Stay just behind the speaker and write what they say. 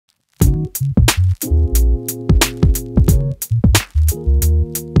Hey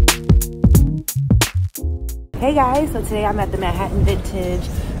guys, so today I'm at the Manhattan Vintage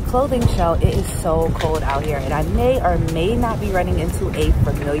Clothing Show. It is so cold out here and I may or may not be running into a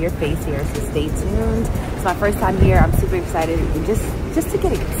familiar face here, so stay tuned. It's my first time here. I'm super excited and just to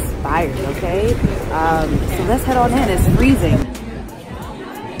get inspired, okay? So let's head on in. It's freezing.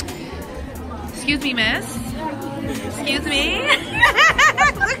 Excuse me, miss. Excuse me.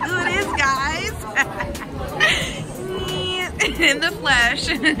 Look who it is, guys. In the flesh.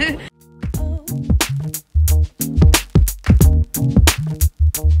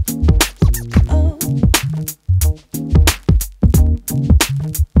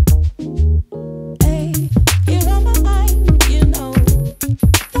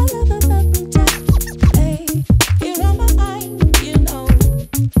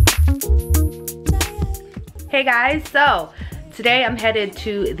 Hey guys, so today I'm headed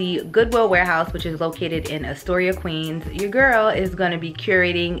to the Goodwill warehouse, which is located in Astoria, Queens. Your girl is going to be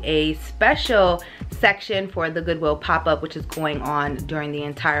curating a special section for the Goodwill pop-up, which is going on during the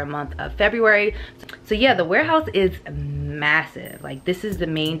entire month of February. So yeah, the warehouse is massive. Like, this is the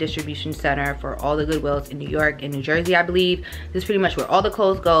main distribution center for all the Goodwills in New York and New Jersey, I believe. This is pretty much where all the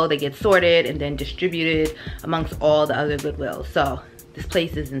clothes go. They get sorted and then distributed amongst all the other Goodwills. So this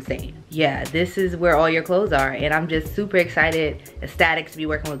place is insane. Yeah, this is where all your clothes are, and I'm just super excited, ecstatic to be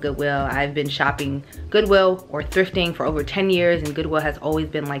working with Goodwill. I've been shopping Goodwill or thrifting for over 10 years, and Goodwill has always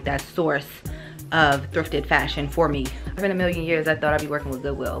been like that source of thrifted fashion for me. For a million years, I thought I'd be working with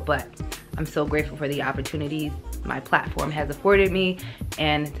Goodwill, but I'm so grateful for the opportunities my platform has afforded me,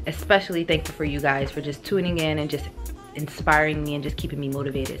 and especially thankful for you guys for just tuning in and just inspiring me and just keeping me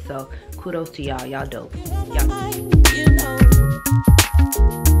motivated. So kudos to y'all. Y'all dope.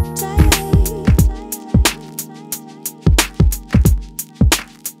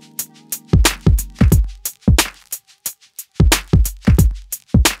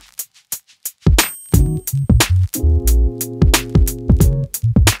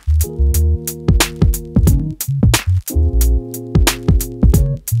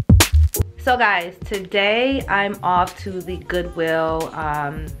 So guys, today I'm off to the Goodwill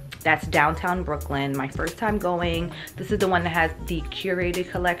that's downtown Brooklyn. My first time going. This is the one that has the curated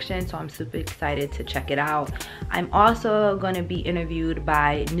collection, so I'm super excited to check it out. I'm also going to be interviewed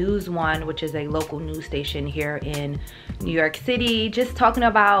by News One, which is a local news station here in New York City, just talking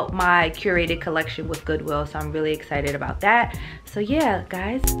about my curated collection with Goodwill, so I'm really excited about that. So yeah,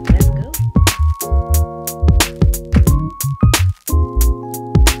 guys, let's go.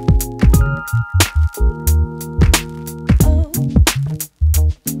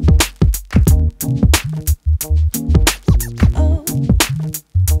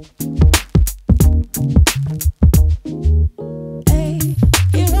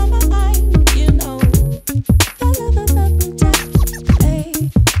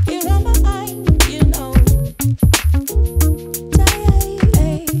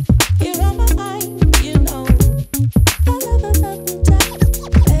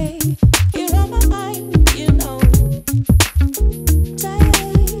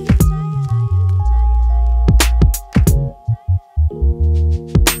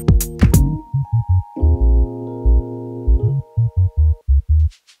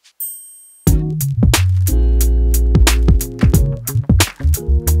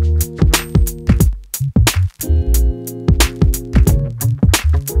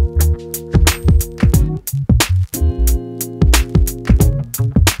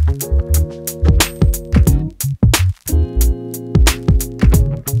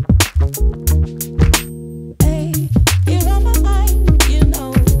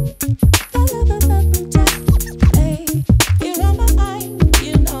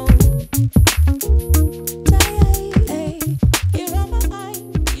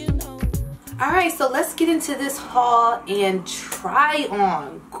 So let's get into this haul and try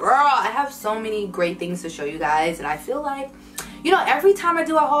on. Girl, I have so many great things to show you guys, and I feel like, you know, every time I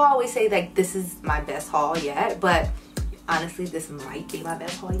do a haul, I always say like this is my best haul yet, but honestly this might be my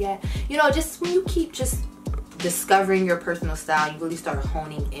best haul yet. You know, just when you keep just discovering your personal style, you really start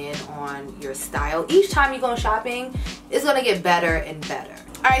honing in on your style. Each time you go shopping, it's gonna get better and better.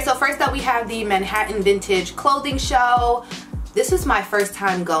 All right, so first up we have the Manhattan Vintage Clothing Show. This was my first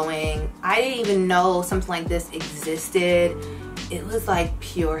time going. I didn't even know something like this existed. It was like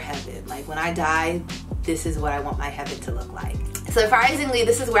pure heaven. Like, when I die, this is what I want my heaven to look like. Surprisingly,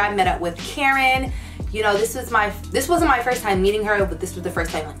 this is where I met up with Karen. you know, this wasn't my first time meeting her, but this was the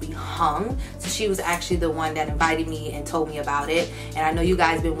first time like we hung. So she was actually the one that invited me and told me about it. And I know you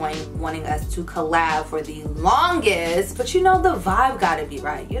guys been wanting us to collab for the longest, but you know, the vibe gotta be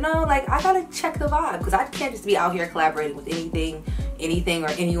right. You know, like I gotta check the vibe, because I can't just be out here collaborating with anything or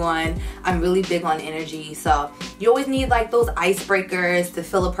anyone. I'm really big on energy, so you always need like those icebreakers to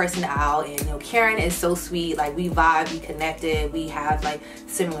fill a person out. And you know, Karen is so sweet. Like we vibe, we connected, we have like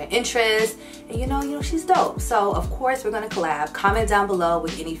similar interests, and you know she's dope. So of course we're gonna collab. Comment down below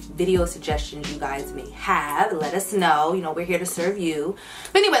with any video suggestions you guys may have. Let us know. You know, we're here to serve you.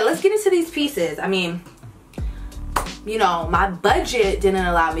 But anyway, let's get into these pieces. I mean, you know, my budget didn't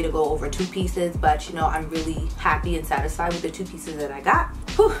allow me to go over 2 pieces, but you know, I'm really happy and satisfied with the 2 pieces that I got.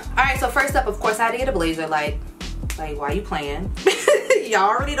 Whew. All right, so first up, of course, I had to get a blazer. Like why you playing? Y'all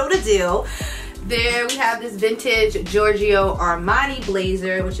already know the deal. There we have this vintage Giorgio Armani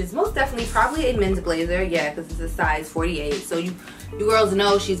blazer, which is most definitely probably a men's blazer. Yeah, because it's a size 48. So you girls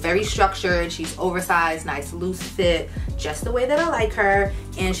know she's very structured. She's oversized, nice loose fit, just the way that I like her.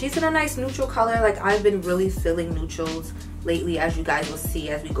 And she's in a nice neutral color. Like I've been really feeling neutrals lately, as you guys will see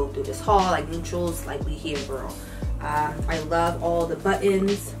as we go through this haul. Like neutrals, like we here, girl. I love all the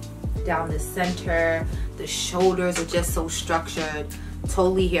buttons down the center. The shoulders are just so structured.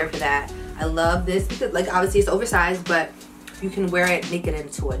 Totally here for that. I love this because like obviously it's oversized, but you can wear it, make it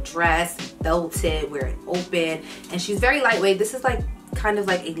into a dress, belt it, wear it open. And she's very lightweight. This is like kind of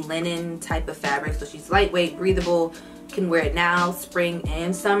like a linen type of fabric. So she's lightweight, breathable, can wear it now, spring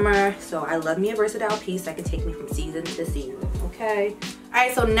and summer. So I love me a versatile piece that can take me from season to season, okay? All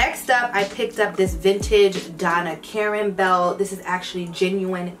right, so next up, I picked up this vintage Donna Karan belt. This is actually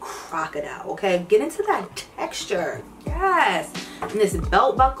genuine crocodile, okay? Get into that texture, yes. And this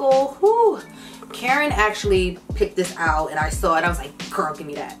belt buckle, whoo. Karen actually picked this out and I saw it. I was like, girl, give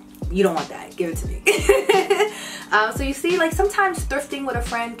me that. You don't want that, give it to me. So you see, like sometimes thrifting with a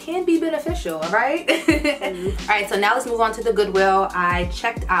friend can be beneficial, all right? All right, so now let's move on to the Goodwill. I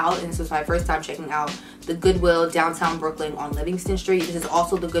checked out, and this was my first time checking out the Goodwill downtown Brooklyn on Livingston Street. This is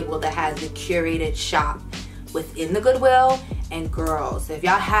also the Goodwill that has the curated shop within the Goodwill. And girls, if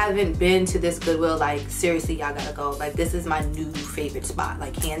y'all haven't been to this Goodwill, like seriously, y'all gotta go. Like this is my new favorite spot,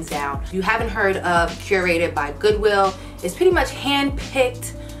 like hands down. If you haven't heard of Curated by Goodwill, it's pretty much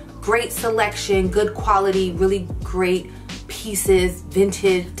hand-picked, great selection, good quality, really great pieces,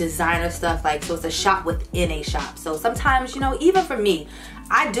 vintage designer stuff. Like, so it's a shop within a shop. So sometimes, you know, even for me,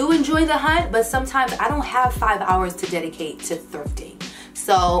 I do enjoy the hunt, but sometimes I don't have 5 hours to dedicate to thrifting.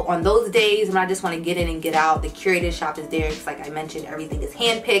 So on those days when I just want to get in and get out, the curated shop is there because like I mentioned, everything is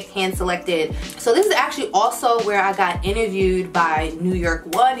hand-picked, hand-selected. So this is actually also where I got interviewed by New York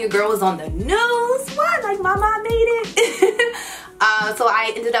One. Your girl was on the news. What? Like my mom made it? So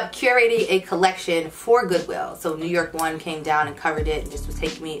I ended up curating a collection for Goodwill. So New York One came down and covered it and just was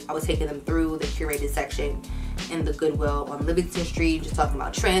taking me, I was taking them through the curated section in the Goodwill on Livingston Street, just talking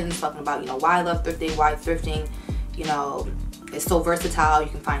about trends, talking about, you know, why I love thrifting, why thrifting, you know, it's so versatile. You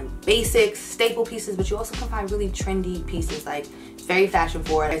can find basics, staple pieces, but you also can find really trendy pieces. Like it's very fashion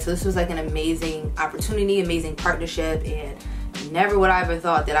forward. So this was like an amazing opportunity, amazing partnership, and never would I ever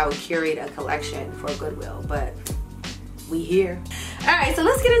thought that I would curate a collection for Goodwill, but we here. All right, so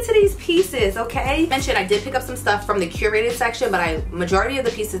let's get into these pieces, okay? I mentioned I did pick up some stuff from the curated section, but majority of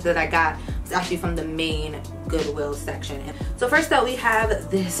the pieces that I got was actually from the main Goodwill section. So first up, we have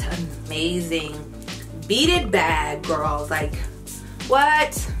this amazing beaded bag, girls. Like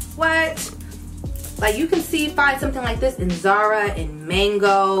what? Like you can find something like this in Zara and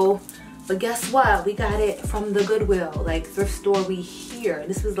Mango, but guess what? We got it from the Goodwill, like thrift store we here.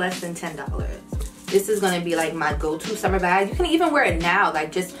 This was less than $10. This is gonna be like my go-to summer bag. You can even wear it now,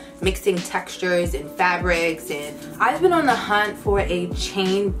 like just mixing textures and fabrics. And I've been on the hunt for a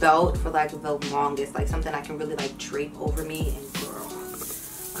chain belt for like the longest, like something I can really like drape over me. And girl,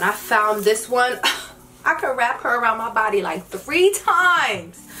 when I found this one, I could wrap her around my body like 3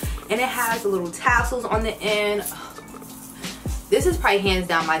 times. And it has the little tassels on the end. This is probably hands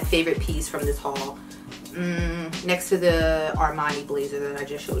down my favorite piece from this haul. Next to the Armani blazer that I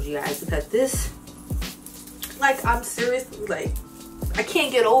just showed you guys, because this, like, I'm seriously like, I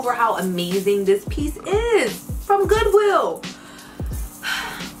can't get over how amazing this piece is from Goodwill.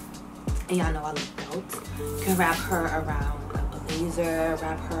 And y'all know I love belts. You can wrap her around a blazer,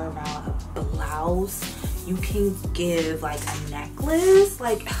 wrap her around a blouse. You can give like a necklace.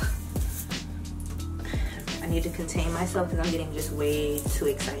 Like, I need to contain myself because I'm getting just way too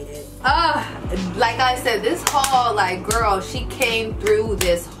excited. Like I said, this haul, like girl, she came through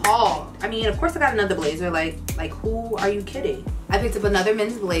this haul. I mean, of course I got another blazer. Like who are you kidding? I picked up another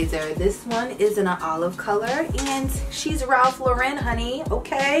men's blazer. This one is in an olive color, and she's Ralph Lauren, honey,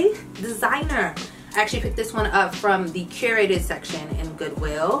 okay? Designer. I actually picked this one up from the curated section in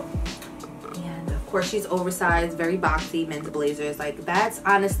Goodwill. And of course, she's oversized, very boxy men's blazers. Like, that's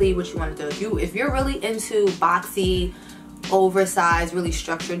honestly what you want to do. If you're really into boxy, oversized, really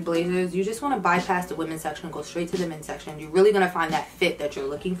structured blazers, you just want to bypass the women's section and go straight to the men's section. You're really going to find that fit that you're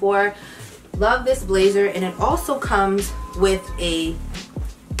looking for. Love this blazer, and it also comes with a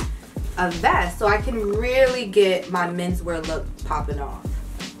vest, so I can really get my menswear look popping off.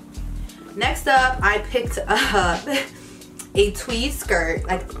 Next up, I picked up a tweed skirt.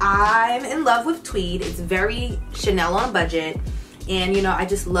 Like, I'm in love with tweed. It's very Chanel on a budget, and you know, I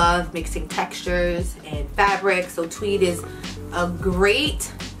just love mixing textures and fabric, so tweed is a great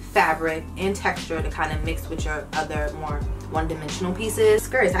fabric and texture to kind of mix with your other more one-dimensional pieces.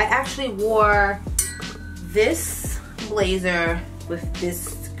 Skirts, I actually wore this blazer with this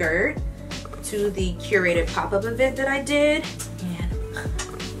skirt to the curated pop-up event that I did,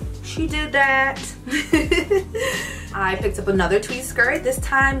 and she did that. I picked up another tweed skirt. This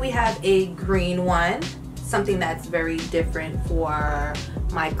time we have a green one, something that's very different for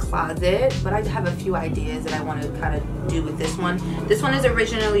my closet, but I have a few ideas that I want to kind of do with this one. This one is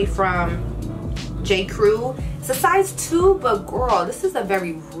originally from J. Crew. It's a size 2, but girl, this is a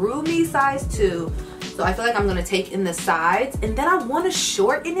very roomy size 2. So I feel like I'm gonna take in the sides, and then I want to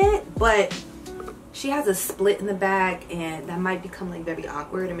shorten it, but she has a split in the back, and that might become like very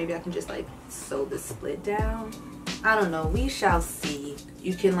awkward, and maybe I can just like sew the split down. I don't know, we shall see.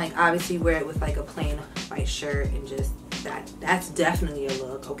 You can like obviously wear it with like a plain white shirt, and just that's definitely a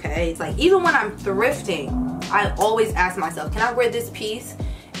look, okay? It's like, even when I'm thrifting, I always ask myself, can I wear this piece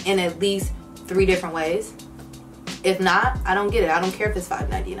in at least 3 different ways? If not, I don't get it. I don't care if it's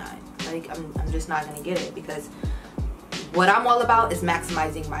 $5.99. Like, I'm just not gonna get it, because what I'm all about is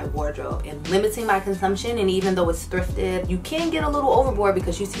maximizing my wardrobe and limiting my consumption. And even though it's thrifted, you can get a little overboard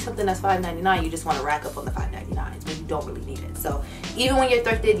because you see something that's $5.99, you just want to rack up on the $5.99 when you don't really need it. So even when you're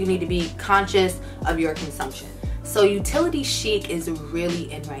thrifted, you need to be conscious of your consumption. So utility chic is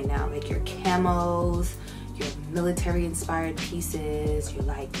really in right now, like your camos, your military inspired pieces, your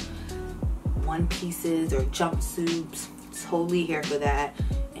like one pieces or jumpsuits. Totally here for that.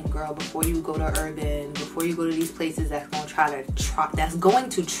 And girl, before you go to Urban, before you go to these places that's going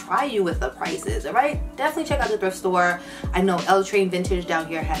to try you with the prices, all right? Definitely check out the thrift store. I know L Train Vintage down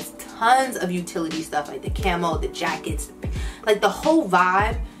here has tons of utility stuff, like the camo, the jackets, like the whole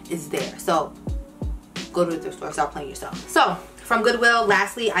vibe is there. So go to the thrift store, stop playing yourself. So from Goodwill,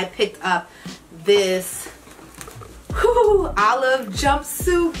 lastly, I picked up this olive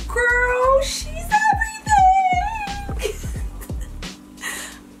jumpsuit. Girl, she's everything.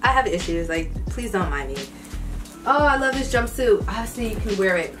 I have issues, like, please don't mind me. Oh, I love this jumpsuit. Obviously you can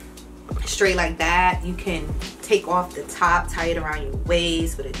wear it straight like that. You can take off the top, tie it around your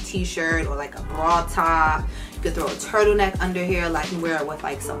waist with a t-shirt or like a bra top. You could throw a turtleneck under here, like you can wear it with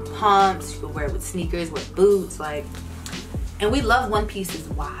like some pumps. You could wear it with sneakers, with boots, like. And we love one pieces.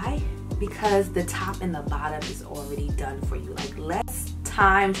 Why? Because the top and the bottom is already done for you. Like, less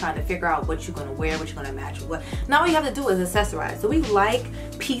time trying to figure out what you're gonna wear, what you're gonna match with what. Now all you have to do is accessorize. So we like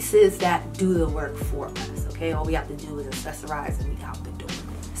pieces that do the work for us, okay? All we have to do is accessorize and we out the door.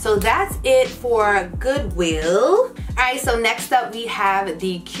 So that's it for Goodwill. All right, so next up we have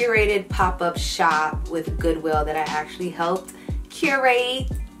the curated pop-up shop with Goodwill that I actually helped curate.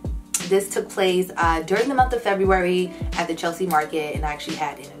 This took place during the month of February at the Chelsea Market, and I actually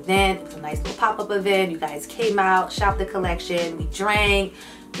had an event. It was a nice little pop-up event. You guys came out, shopped the collection, we drank,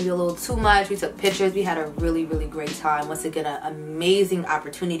 maybe a little too much, we took pictures, we had a really, really great time. Once again, an amazing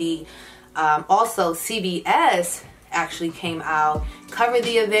opportunity. Also, CBS actually came out, covered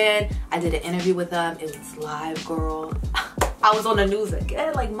the event. I did an interview with them. It was live, girl. I was on the news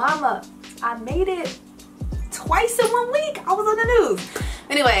again, like, mama, I made it twice in 1 week. I was on the news.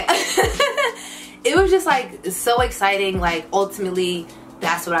 Anyway, it was just like so exciting. Like, ultimately,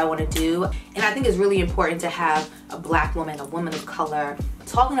 that's what I want to do. And I think it's really important to have a Black woman, a woman of color,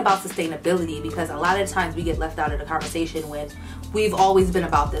 talking about sustainability, because a lot of times we get left out of the conversation when we've always been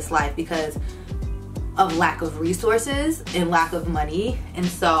about this life because of lack of resources and lack of money. And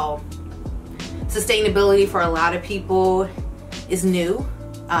so sustainability for a lot of people is new,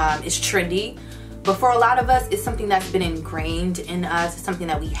 it's trendy. But for a lot of us, it's something that's been ingrained in us. It's something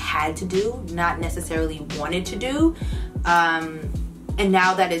that we had to do, not necessarily wanted to do. And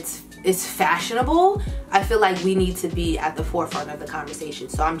now that it's fashionable, I feel like we need to be at the forefront of the conversation.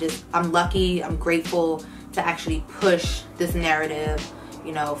 So I'm lucky, I'm grateful to actually push this narrative,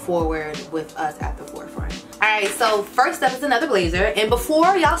 you know, forward with us at the forefront. All right, so first up is another blazer. And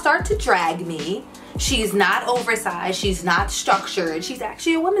before y'all start to drag me, she's not oversized, she's not structured. She's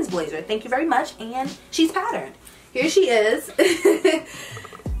actually a women's blazer. Thank you very much. And she's patterned. Here she is.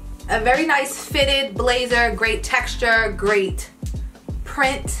 A very nice fitted blazer, great texture, great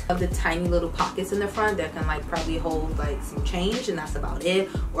print of the tiny little pockets in the front that can like probably hold like some change, and that's about it.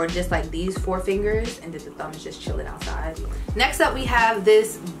 Or just like these 4 fingers, and then the thumb is just chilling outside. Next up we have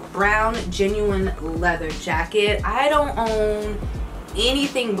this brown genuine leather jacket. I don't own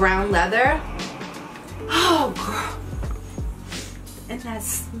anything brown leather. Oh girl, and that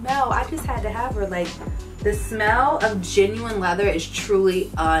smell, I just had to have her. Like, the smell of genuine leather is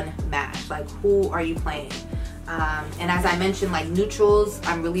truly unmatched. Like, who are you playing? And as I mentioned, like neutrals,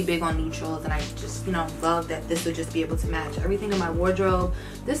 I'm really big on neutrals, and I just, you know, love that this would just be able to match everything in my wardrobe.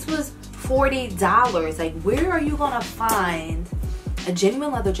 This was $40. Like, where are you gonna find a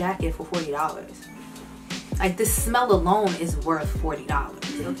genuine leather jacket for $40? Like, this smell alone is worth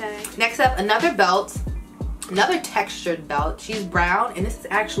 $40, okay? Next up, another belt, another textured belt. She's brown, and this is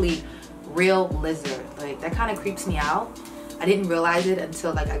actually real lizard. Like, that kind of creeps me out. I didn't realize it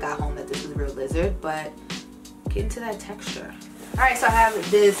until like I got home that this was real lizard, but get into that texture. All right, so I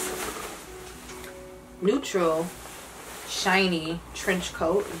have this neutral shiny trench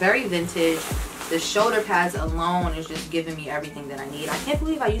coat, very vintage. The shoulder pads alone is just giving me everything that I need. I can't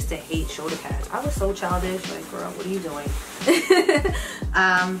believe I used to hate shoulder pads. I was so childish. Like, girl, what are you doing?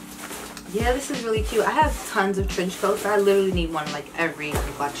 Yeah, this is really cute. I have tons of trench coats. I literally need one in like every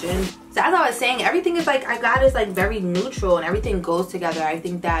complexion. So as I was saying, everything is like, I got is like very neutral, and everything goes together. I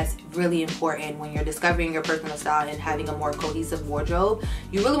think that's really important when you're discovering your personal style and having a more cohesive wardrobe.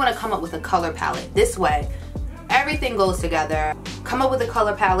 You really want to come up with a color palette. This way, everything goes together. Come up with a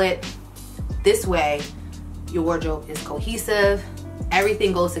color palette. This way, your wardrobe is cohesive.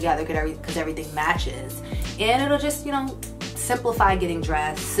 Everything goes together because everything matches. And it'll just, you know, simplify getting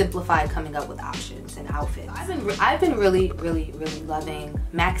dressed, simplify coming up with options and outfits. I've been really loving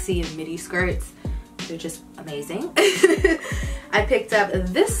maxi and midi skirts. They're just amazing. I picked up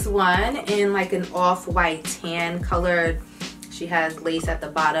this one in like an off-white tan colored. She has lace at the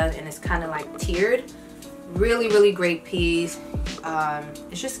bottom and it's kind of like tiered. Really great piece.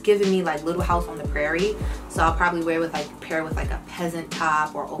 It's just giving me like Little House on the Prairie, so I'll probably pair with like a peasant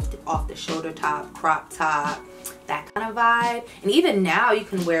top or off the shoulder top, crop top, that kind of vibe. And even now you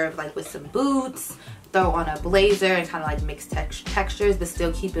can wear it like with some boots, throw on a blazer, and kind of like mix textures, but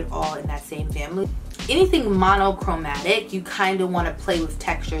still keep it all in that same family. Anything monochromatic, you kind of want to play with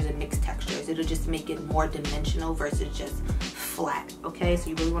textures and mix textures. It'll just make it more dimensional versus just flat. Okay, so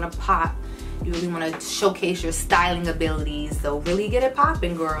you really want to pop. You really want to showcase your styling abilities, so really get it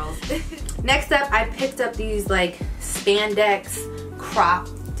popping, girls. Next up, I picked up these like spandex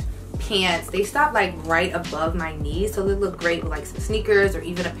cropped pants. They stop like right above my knees, so they look great with like some sneakers or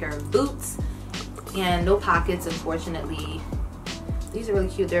even a pair of boots. And no pockets, unfortunately. These are really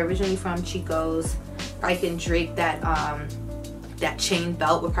cute. They're originally from Chico's. I can drape that that chain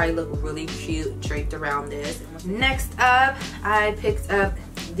belt would probably look really cute draped around this. Next up, I picked up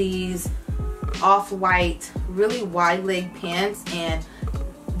these off-white really wide leg pants, and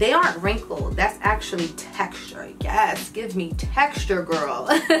they aren't wrinkled. That's actually texture. Yes, give me texture, girl.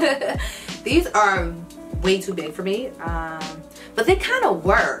 These are way too big for me, but they kind of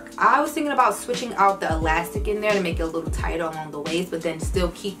work. I was thinking about switching out the elastic in there to make it a little tighter along the waist, but then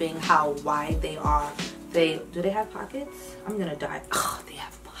still keeping how wide they are. Do they have pockets? I'm gonna die. Oh, they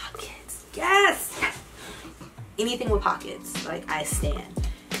have pockets. Yes, anything with pockets, like, I stand.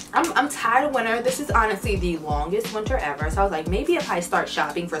 I'm tired of winter. This is honestly the longest winter ever, so I was like, maybe if I start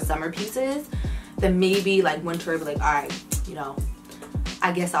shopping for summer pieces, then maybe like winter will be like, all right, you know,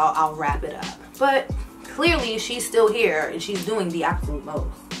 I guess I'll wrap it up. But clearly she's still here and she's doing the absolute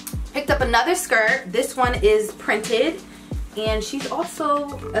most. Picked up another skirt. This one is printed, and she's also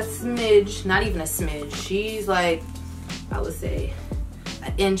a smidge, not even a smidge, she's like, I would say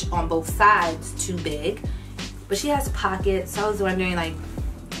an inch on both sides too big, but she has pockets. So I was wondering, like,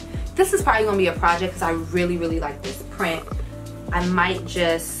 this is probably gonna be a project because I really like this print. I might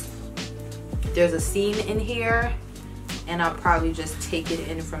just, there's a seam in here, and I'll probably just take it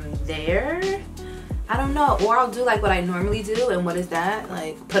in from there. I don't know, or I'll do like what I normally do, and what is that?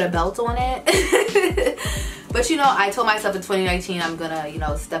 Like, put a belt on it. But you know, I told myself in 2019 I'm gonna, you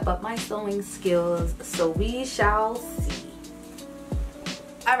know, step up my sewing skills, so we shall see.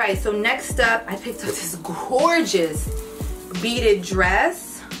 All right, so next up, I picked up this gorgeous beaded dress.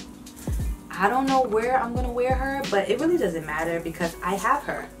 I don't know where I'm gonna wear her, but it really doesn't matter because I have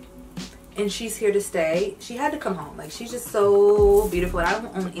her. and she's here to stay. She had to come home. Like, she's just so beautiful. And I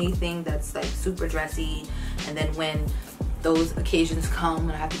don't own anything that's like super dressy, and then when those occasions come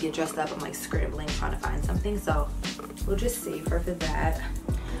when I have to get dressed up, I'm like scrambling trying to find something. So we'll just save her for that.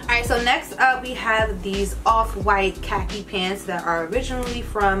 Alright, so next up we have these off-white khaki pants that are originally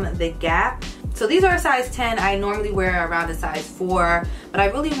from The Gap. So these are a size 10. I normally wear around a size 4, but I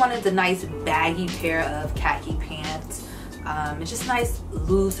really wanted the nice baggy pair of khaki pants. It's just nice,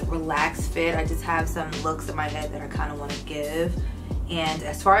 loose, relaxed fit. I just have some looks in my head that I kind of want to give. And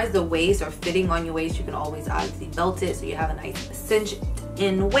as far as the waist or fitting on your waist, you can always obviously belt it so you have a nice cinched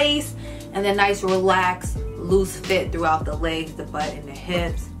in waist, and then nice relaxed loose fit throughout the legs, the butt, and the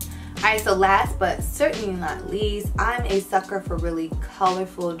hips. Alright, so last but certainly not least, I'm a sucker for really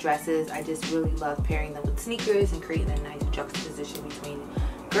colorful dresses. I just really love pairing them with sneakers and creating a nice juxtaposition between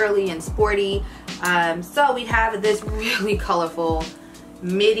girly and sporty. So we have this really colorful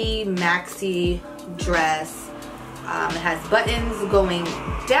midi maxi dress. It has buttons going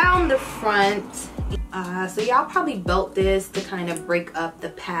down the front. So yeah, I'll probably belt this to kind of break up the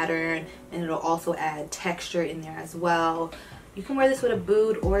pattern, and it'll also add texture in there as well. You can wear this with a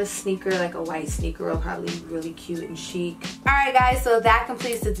boot or a sneaker, like a white sneaker, will probably be really cute and chic. Alright guys, so that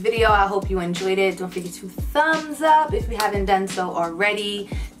completes this video. I hope you enjoyed it. Don't forget to thumbs up if you haven't done so already.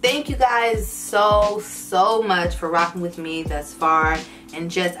 Thank you guys so much for rocking with me thus far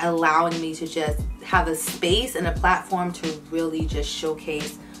and just allowing me to just have a space and a platform to really just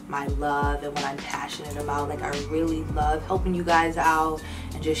showcase my love and what I'm passionate about. Like, I really love helping you guys out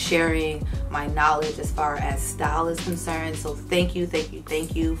and just sharing my knowledge as far as style is concerned. So thank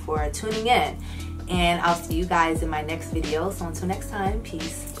you for tuning in, and I'll see you guys in my next video. So until next time,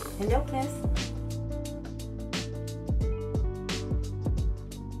 peace and dopeness.